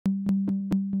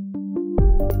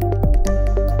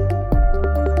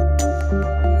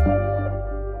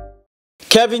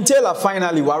Kevin Taylor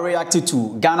finally reacted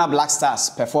to Ghana Black Stars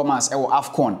performance at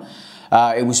AFCON.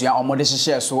 It was your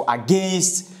share so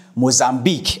against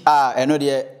Mozambique. I know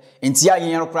the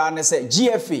entire crowd say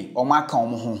GFA or my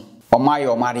come or my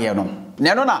or Mariano.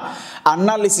 Nenona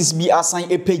analysis be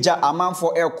assigned a page a man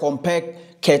for air compare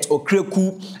Ket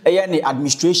Okraku the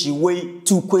administration way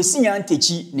to Kwasi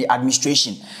Nyantakyi the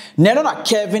administration. Nenona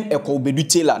Kevin Bedu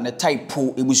Taylor the type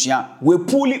po ebusia we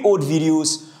pulley old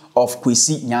videos of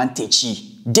Kwasi Nyantakyi.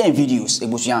 Den videos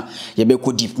ebusia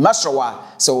yebeko deep masterwa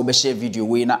so we share video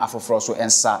we na afofro so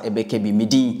ensa ebeke bi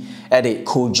midi e de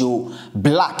Kojo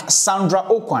Black Sandra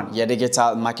Okwan ye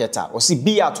digital marketer o si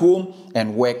be at home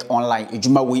and work online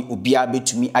ejuma we obia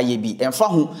betumi ayebi emfa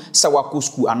ho se wako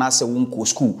school anase wonko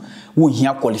school wo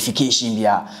hia qualification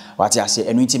bia what ya say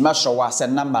enu nti masterwa se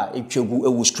number etwegu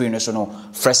ewu screen so no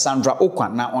Fíres Sandra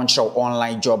Okwan na on show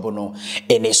online job no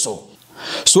eneso.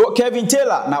 So Kevin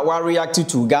Taylor now reacted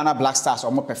to Ghana Black Stars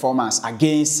on performance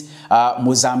against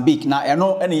Mozambique. Now I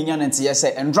know any young and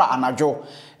say Andra Anajo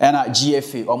and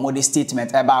GFA or more statement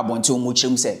about until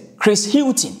Muchim said Chris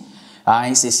Hughton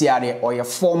is a or a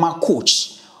former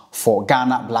coach for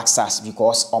Ghana Black Stars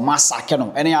because Omasa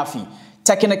Keno any afi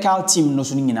technical team no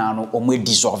suninano or more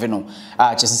dissolve no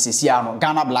just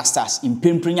Ghana Black Stars in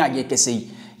Pimprinya Yekese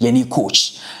Yeni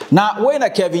coach. Now when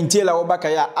Kevin Taylor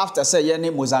Obakaya after say Yeni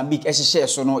Mozambique share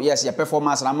so no yes your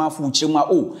performance na man fu chima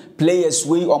oh players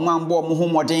we or man bo mo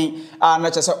modern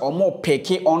not just or more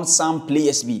peke on some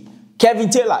players be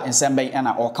Kevin Taylor in Sembe and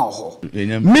or kan ho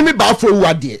mimi ba fo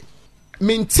wade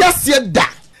min tiasie da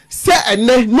se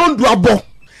ene no nduabo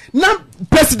na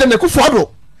president akufo-addo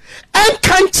en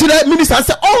kan kire minister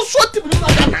say also ti bi na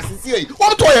Ghana sisi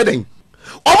o to ye den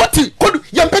Omati kodu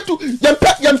yampetu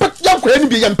yankwe ni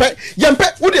bi yampe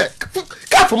wo de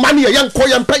ka for money yanko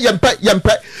yampe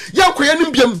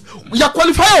ya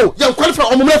qualify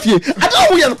omomafie ada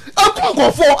wo ye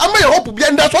akon for ama ye hope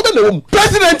bi nda so de na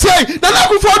president na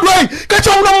akufo-addo ka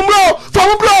cha wo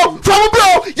from bro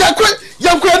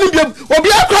yankwe ni bi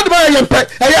obi akra de ma yampe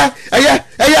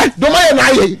do ma ye na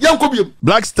ye yanko bi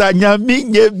Black Star nyami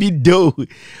nye bido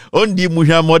ondi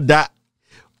muhamoda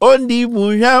Ondi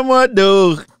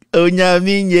Muhammadu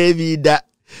Onyami Nyevida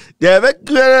Debe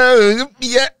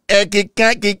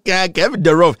Ekika Kevin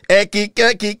the rough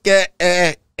Ekika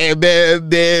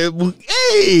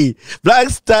Hey Black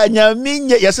Star Nyami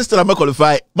your sister am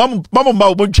qualify Mama ma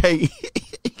obunche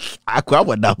Akwa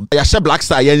wadam ya share Black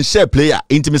Star yen share player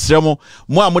intimacy mo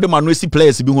amode manuesi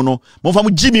players bi hu no mo fa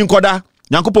mo Jimmy Nkoda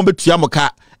Nyankopon betua mo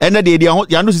ka ene de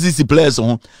ya no sisi players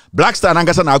ho Black Star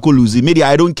nankasa na akọ lose media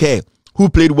I don't care who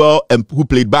played well and who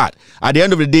played bad. At the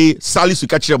end of the day, Salis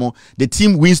Ukachemo, the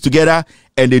team wins together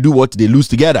and they do what they lose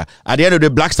together. At the end of the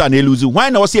Black Star they lose. Why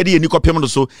not see the Nico Payment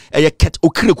so a cat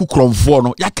Okraku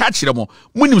Kronforno, ya catch them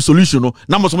winning solution no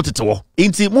numbers what it war.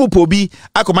 Inti Mupobi,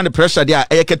 I command the pressure there,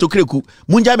 a cat Okraku,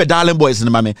 Munja me darling boys in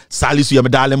the mame, Salis you a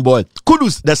darling boy.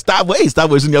 Kudus, the star boy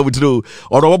is in your with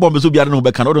or Robo Besubi, I don't know,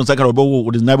 but cannot second Robo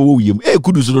would never woo him. Hey,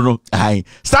 Kudus, no, aye.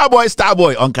 Star boy,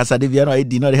 on Casadivia, I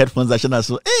did not headphones that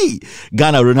so, hey.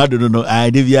 Ghana Ronaldo no I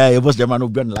devia was the man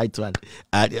of brand light one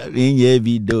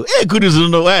video eh good is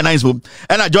no nice one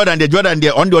and Jordan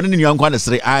there on the one you want to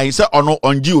say I say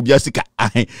on G obiasika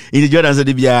I in Jordan say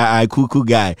devia I cool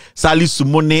guy Sali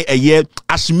Sumone year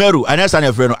Ashmeru and that's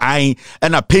an friend I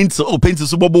and a paint so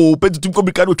bobo paint to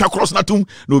come cross na tum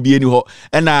no be any ho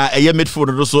and a year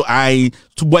midfield also I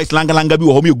two boys langa be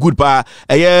home good pa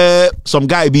some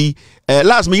guy be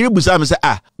last me busa say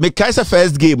me kaisa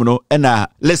first game no and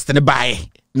listen by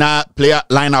na player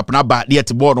lineup na ba there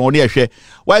to board on there share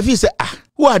wifey say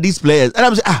who are these players and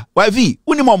I'm say wifey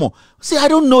uni momo say I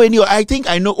don't know any I think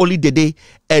I know only Dede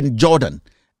and Jordan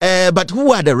but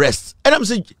who are the rest and I'm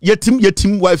saying your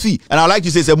team wifey and I like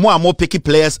to say more and more picking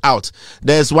players out.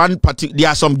 There's one particular there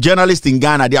are some journalists in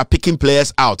Ghana they are picking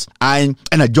players out and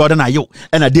a Jordan Ayew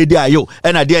and a Dede Ayew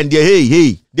and a there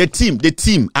hey the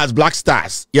team as Black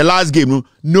Stars your last game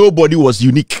nobody was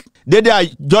unique.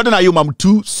 Jordan Ayew mam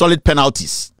 2 solid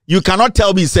penalties. You cannot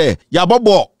tell me say ya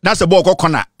bobo that's a ball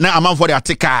corner na a man for the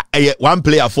attacker one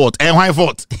player fault and why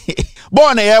fault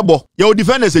ball na yebo your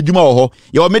defenders ejuma ho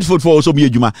your midfield for also be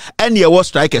ejuma and your was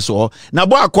strikers so na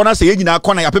ball corner say nyina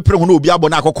corner ya pepere ho na obi abo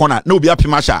na corner na obi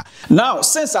apimasha. Now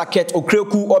since I get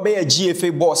Okraku obe a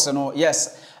GFA boss no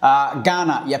yes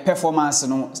Ghana your performance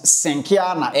no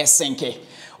senkia na esenke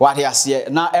what he say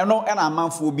na eno na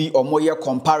amanfo bi omoye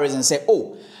comparison say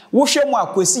oh Woshe mo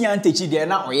Kwasi Nyantakyi there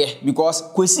na oye because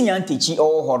Kwasi Nyantakyi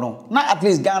ho no na at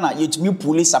least Ghana yetumi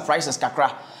pull surprises kakra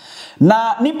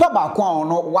na nipa ba kwa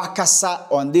ono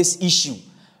wakasa on this issue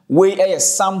wey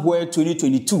somewhere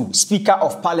 2022 Speaker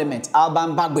of Parliament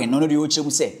Alban Bagben no the ochemu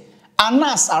say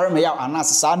Anas Arameya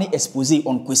Anas Sani expose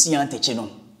on Kwasi Nyantakyi no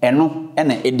eno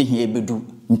ena edi hia bedu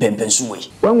mpempensu we.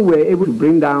 When we were able to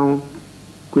bring down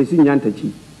Kwasi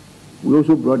Nyantakyi, we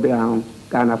also brought down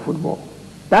Ghana football.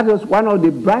 That was one of the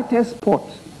brightest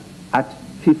spots at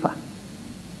FIFA,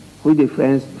 which the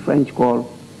French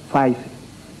call FIFA.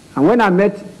 And when I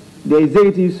met the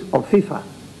executives of FIFA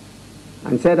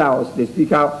and said I was the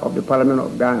Speaker of the Parliament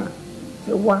of Ghana, I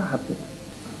said, what happened?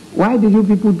 Why did you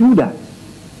people do that?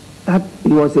 That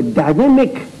it was a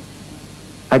dynamic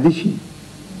addition.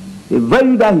 The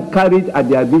value that he carried at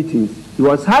their meetings, he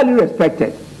was highly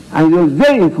respected and he was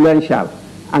very influential,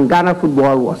 and Ghana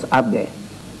football was up there.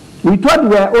 We thought we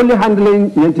were only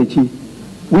handling Nyantakyi.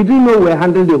 We didn't know we were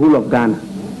handling the whole of Ghana.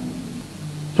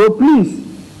 So please,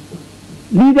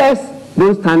 leaders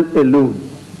don't stand alone.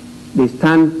 They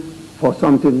stand for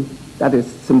something that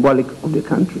is symbolic of the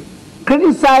country.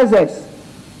 Criticize us,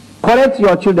 correct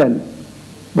your children,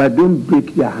 but don't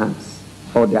break their hands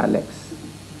or their legs.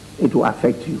 It will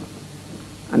affect you.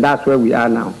 And that's where we are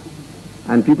now.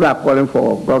 And people are calling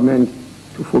for government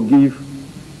to forgive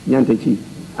Nyantakyi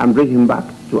and bring him back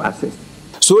to assist.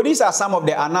 So these are some of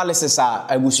the analysis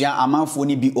Abusia amanfo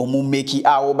ni bi omu meki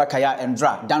obakaya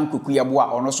endra Dan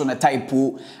Kukuyabua or also na type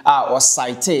or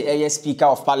cite Speaker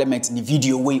of Parliament the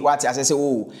video way what I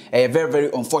say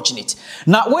very unfortunate.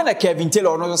 Now when a Kevin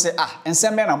Taylor also say and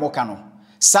send me na mokano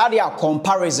Sadia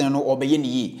comparison no obeye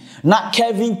ni na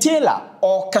Kevin Taylor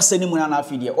or kaseni munana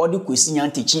afidie or the Kwasi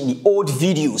Nyantakyi the old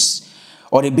videos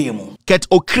or the BMO. Ket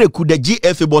Okraku, the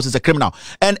GFA boss, is a criminal.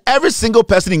 And every single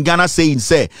person in Ghana saying,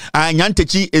 say,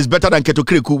 Nyantakyi is better than Ket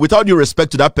Okraku, without due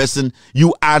respect to that person,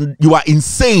 you are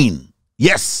insane.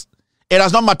 Yes. It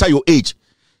does not matter your age.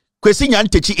 Kwasi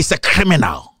Nyantakyi is a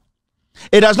criminal.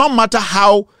 It does not matter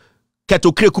how Ket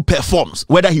Okraku performs,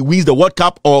 whether he wins the World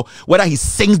Cup or whether he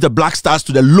sings the Black Stars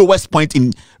to the lowest point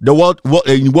in the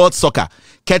world soccer.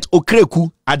 Ket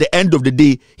Okraku, at the end of the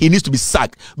day, he needs to be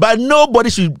sacked. But nobody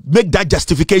should make that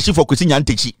justification for Kwasi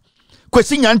Nyantakyi.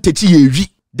 Kwasi Nyantakyi,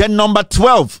 then number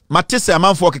 12, Matisse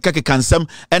Amanfo Kekake Kansem,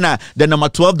 and the number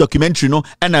 12 documentary, no,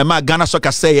 and Ghana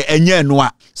Soccer say, and yeah, no,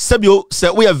 Sebio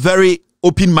said we are very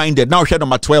open-minded. Now, share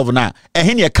number 12 now,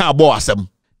 and here can't bow asem.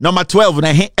 Number 12,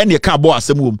 and you can't bow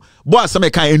asem womb. Bow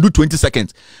asem can do 20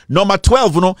 seconds. Number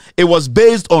 12, no, it was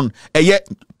based on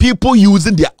people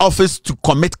using their office to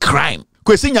commit crime.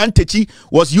 Kwasi Nyantakyi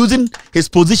was using his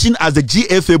position as the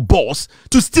GFA boss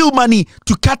to steal money,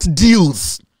 to cut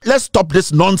deals. Let's stop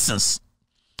this nonsense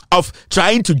of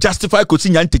trying to justify Kwasi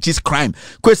Nyantakyi's crime.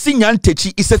 Kwasi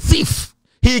Nyantakyi is a thief.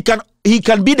 He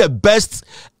can be the best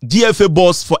GFA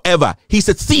boss forever. He's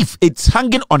a thief. It's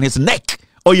hanging on his neck.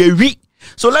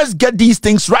 So let's get these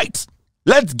things right.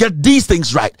 Let's get these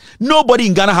things right. Nobody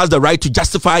in Ghana has the right to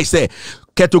justify, say,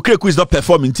 Ket Okraku is not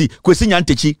performing. Kwasi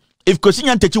Nyantakyi, if Kwasi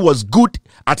Nyantakyi was good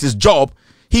at his job,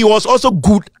 he was also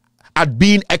good at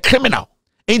being a criminal.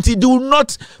 And he do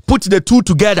not put the two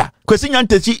together. Kwasi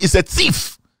Nyantakyi is a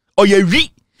thief.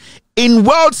 In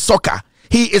world soccer,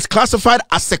 he is classified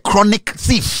as a chronic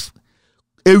thief.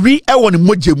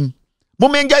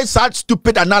 Momenja is such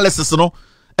stupid analysis, no?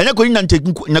 And Kwasi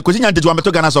Nyantakyi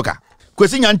wameto Ghana soccer.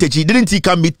 Kwasi Nyantakyi didn't he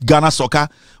come meet Ghana soccer?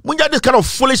 Munja this kind of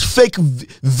foolish, fake,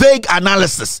 vague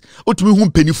analysis. Utumi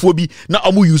hum peniphobi na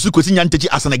amu use Kwasi Nyantakyi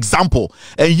as an example.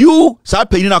 And you, sa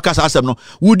penny na kasa asem no,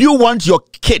 would you want your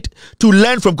kid to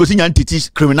learn from Kwasi Nyantakyi's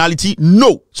criminality?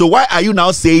 No. So why are you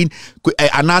now saying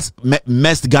Anas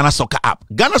messed Ghana soccer up?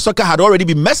 Ghana soccer had already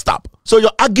been messed up. So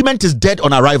your argument is dead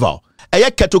on arrival.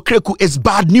 Ket Okraku is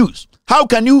bad news. How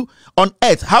can you on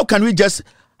earth? How can we just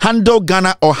handle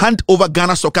Ghana or hand over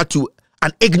Ghana soccer to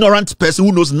an ignorant person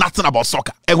who knows nothing about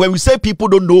soccer? And when we say people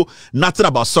don't know nothing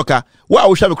about soccer, well, I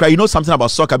wish I would cry. You know something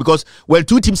about soccer because when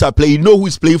two teams are playing, you know who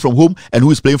is playing from home and who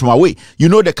is playing from away. You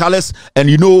know the colors and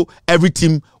you know every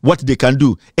team what they can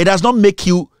do. It does not make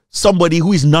you somebody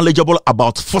who is knowledgeable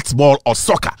about football or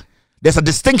soccer. There's a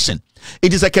distinction.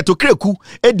 It is a Ket Okraku,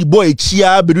 Eddie Boy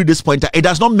Chia bedu this point. It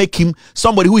does not make him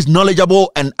somebody who is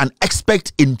knowledgeable and an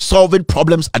expert in solving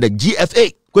problems at the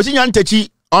GFA. Kwasi Nyantakyi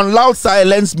on Loud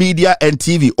Silence Media and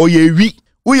TV.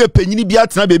 Uye penyini biya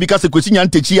tina baby kase Kwasi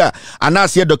Nyantakyi a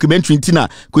anasiye documentary ntina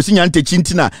Kwasi Nyantakyi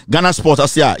ntina Ghana Sports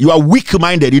asia. You are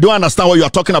weak-minded. You don't understand what you are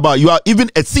talking about. You are even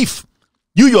a thief.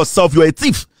 You yourself, you are a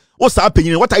thief. What's that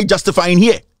opinion? What are you justifying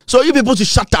here? So you people to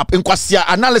shut up in Kwasi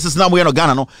analysis now we no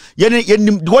Ghana no.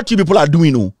 What you people are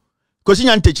doing no. Kwasi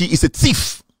Nyantakyi is a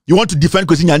thief. You want to defend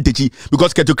Kwasi Nyantakyi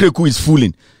because Ket Okraku is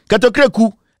fooling. Ket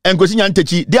Okraku and Kwasi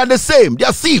Nyantakyi, they are the same. They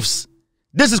are thieves.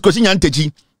 This is Kwasi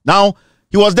Nyantakyi. Now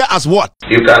He was there as what?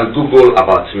 You can Google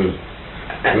about me.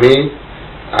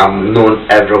 I'm known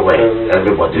everywhere.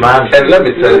 Everybody. And let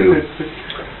me tell you,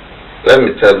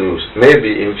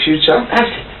 maybe in future,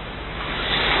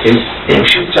 in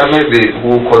future, maybe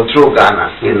we'll control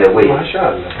Ghana in a way.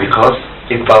 Because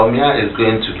if Baumia is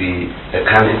going to be a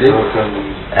candidate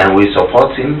and we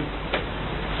support him,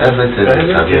 everything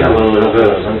is available.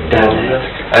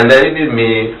 And then even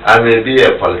me, I may be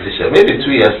a politician. Maybe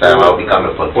 2 years time I'll become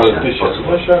a politician. It's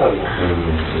possible. It's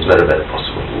very, very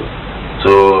possible.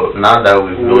 So now that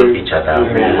we've known each other,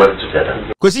 we work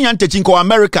together. Kwasi Nyantakyi in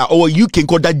America or UK in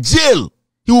the jail.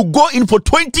 He will go in for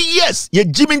 20 years. Ye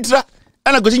Jimintra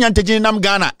and Kwasi Nyantakyi in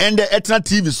Ghana and the Etna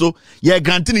TV. So ye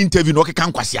granting interview no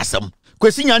can Kwasi Asem.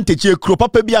 Kwasi Nyantakyi kro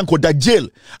papa bi anko da jail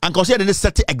and consider the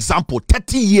set example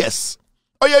 30 years.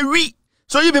 Oh yeah,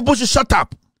 so you people should shut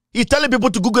up. He's telling people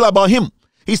to Google about him.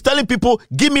 He's telling people,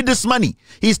 give me this money.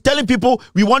 He's telling people,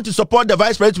 we want to support the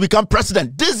vice president to become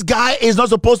president. This guy is not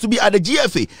supposed to be at the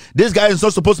GFA. This guy is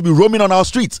not supposed to be roaming on our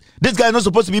streets. This guy is not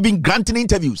supposed to be being granting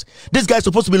interviews. This guy is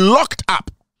supposed to be locked up.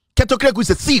 Okraku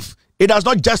is a thief. It does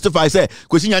not justify, say,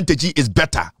 Kwasi Nyantakyi is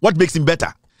better. What makes him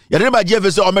better? You remember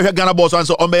GFA say, Ome Ghana boss, and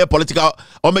so Ome political,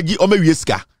 Ome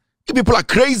Wieska. You people are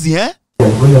crazy, eh?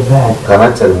 Can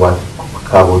I tell you what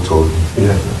Cabo told me?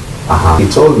 He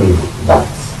told me that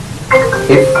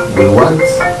if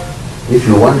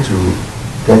you want to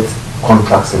get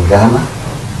contracts in Ghana,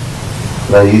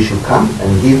 that you should come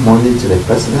and give money to the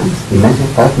president. He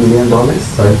mentioned $5 million.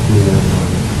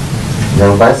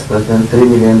 The vice president $3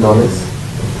 million.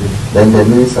 Then the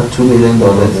minister $2 million,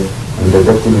 and the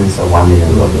deputy minister $1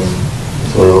 million.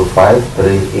 So 5,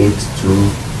 3, 8, 2,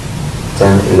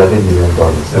 10, $11 million.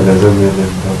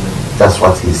 That's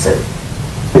what he said.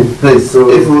 Please, so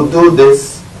if you do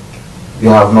this, you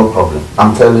have no problem.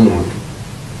 I'm telling you.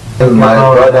 And my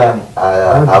brother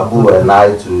Abu and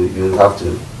I too, you have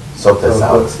to sort us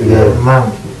out.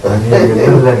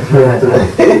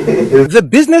 The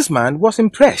businessman was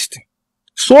impressed.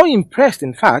 So impressed,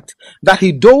 in fact, that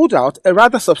he doled out a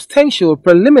rather substantial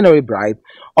preliminary bribe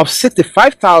of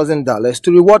 $65,000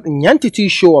 to reward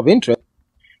Nyantakyi's show of interest.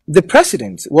 The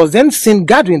president was then seen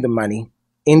gathering the money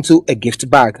into a gift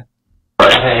bag. I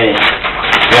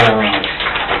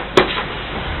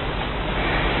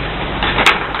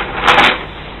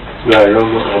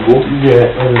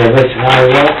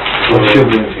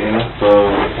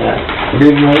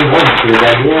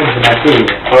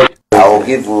will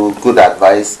give you good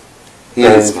advice. He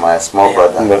is my small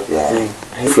brother.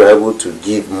 If you're able to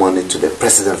give money to the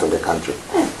president of the country,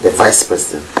 the vice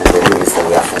president, and the minister,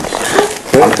 we are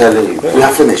finished. I'm telling you, we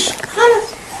are finished.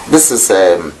 This is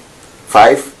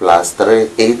 5 plus 3,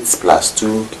 8 plus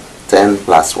 2, 10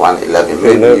 plus 1, 11.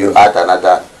 Maybe you add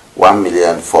another 1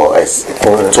 million for us.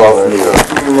 12 million.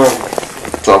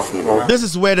 12 million. This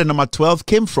is where the number 12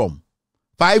 came from.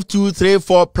 5, 2, 3,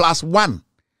 4 plus 1.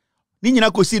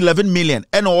 Ninyina kosi 11 million.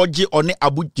 And oji one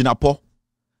abu jinapo.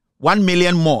 1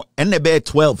 million more. And the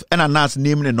 12. And announce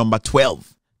name the number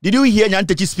 12. Did you hear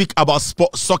Nyantakyi speak about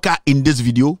soccer in this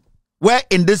video? Where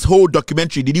in this whole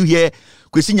documentary did you hear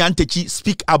Kwasi Nyantakyi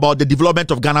speak about the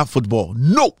development of Ghana football?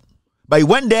 No. But he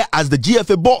went there as the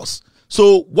GFA boss.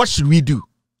 So what should we do?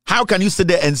 How can you sit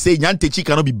there and say Nyantakyi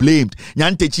cannot be blamed?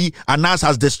 Nyantakyi Anas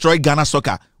has destroyed Ghana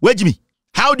soccer. Where Jimmy?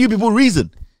 How do you people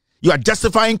reason? You are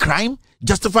justifying crime,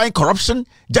 justifying corruption,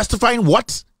 justifying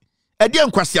what?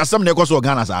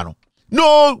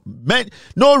 No man,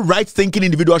 no right-thinking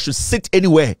individual should sit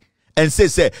anywhere and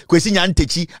say Kwasi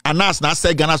Nyantakyi Anas na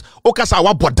say Ghana's okasa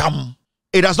wa bodam.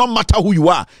 It does not matter who you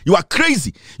are. You are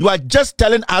crazy. You are just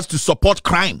telling us to support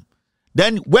crime.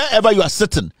 Then wherever you are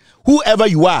sitting, whoever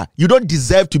you are, you don't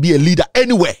deserve to be a leader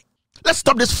anywhere. Let's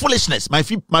stop this foolishness, my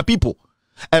people.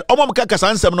 And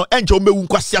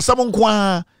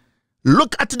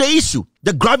look at the issue,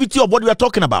 the gravity of what we are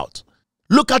talking about.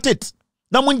 Look at it.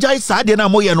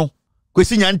 Kwasi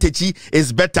Nyantakyi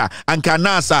is better. Anka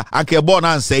nasa, anka born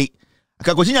and say,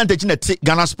 Kwasi Nyantakyi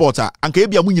Ghana sports.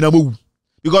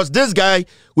 Because this guy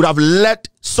would have let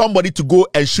somebody to go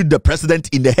and shoot the president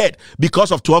in the head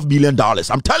because of $12 million.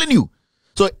 I'm telling you.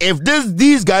 So if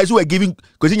these guys who were giving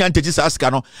Kwasi Nyantakyi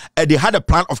Saskano and they had a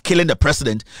plan of killing the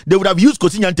president, they would have used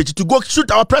Kwasi Nyantakyi to go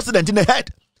shoot our president in the head.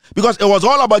 Because it was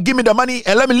all about give me the money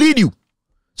and let me lead you.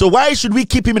 So why should we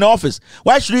keep him in office?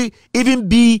 Why should he even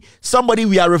be somebody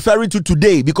we are referring to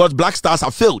today? Because Black Stars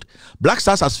have failed. Black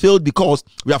Stars has failed because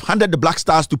we have handed the Black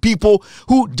Stars to people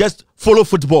who just follow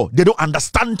football. They don't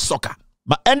understand soccer.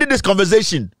 But ending this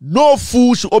conversation, no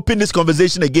fool should open this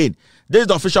conversation again. This is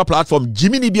the official platform.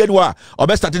 Jimmy Nibiedwa, or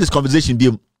best starting this conversation.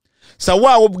 So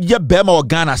why you Bema or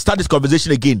Ghana start this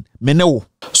conversation again? Me know.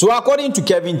 So according to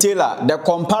Kevin Taylor, the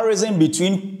comparison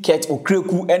between Ket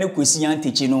Okraku and Kwasi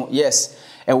Nyantakyi, yes,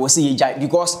 I will say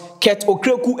because Ket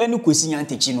Okraku and Kwasi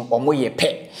Nyantakyi omo ye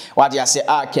pe. What you say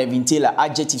Kevin Taylor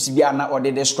adjectives bi ana or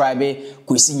they describe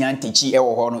Kwasi Nyantakyi e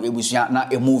wo ho no ebusua na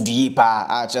e move yi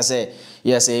pa just say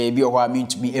yes bi o ho mean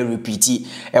to be a repeat e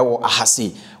wo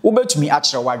ahase. Wo betumi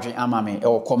akere wadwen ama me e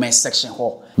wo comment section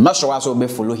ho. Make sure also be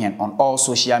follow him on all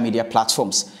social media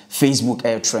platforms. Facebook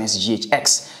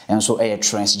TransGHX and so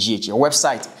TransGH. Your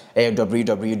website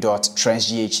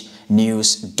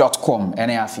www.transghnews.com.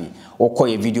 And or call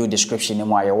your video description in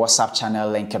my WhatsApp channel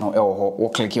link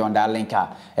or click on that link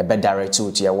a be direct to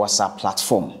your WhatsApp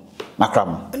platform.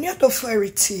 Makram. On your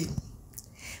fairy team,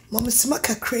 Mama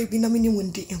Smaka crave in a mini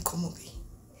windy in Komobi.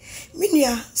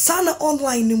 Minia sana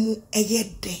online mu a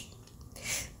yet day.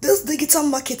 This digital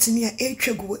marketing near a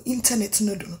trego internet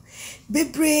nodo.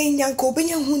 Bebre yanko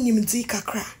benya hunim di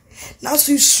kakra. Now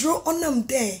so you throw on them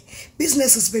there.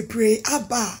 Businesses bebre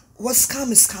aba was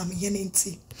scam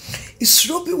yenenti. It's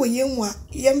robi when yenwa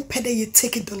yen pede you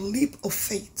take the leap of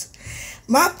faith.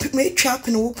 Map may trap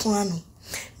in a plano.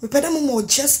 Me pede more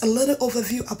just a little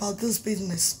overview about this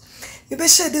business. You better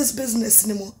share this business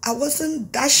anymore. I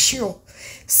wasn't that sure.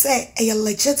 Say a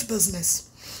legit business.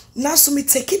 Now so me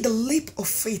take it the leap of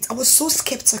faith. I was so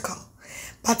skeptical.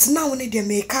 But now when they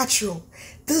make catch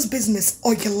this business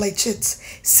or you legit.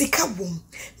 Sika boom.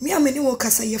 Me ameni woka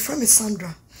say your friend is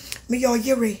Sandra. Me your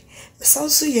yere. Me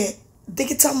sound so ye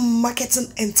digital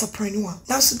marketing entrepreneur.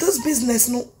 Now so this business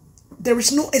no there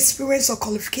is no experience or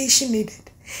qualification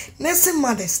needed. Nursing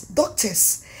mothers,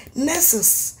 doctors,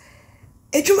 nurses.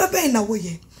 Ejuma be na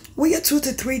woye. We 2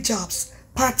 to 3 jobs.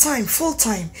 Part-time,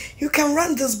 full-time, you can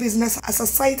run this business as a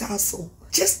side hustle.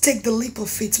 Just take the leap of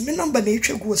faith. My number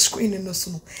nature go screen in the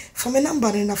sumo. For my number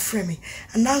in a frame.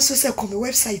 And now so say come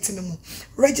website in the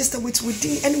register with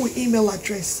any email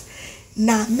address.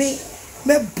 Na me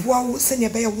boa send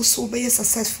your be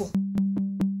successful.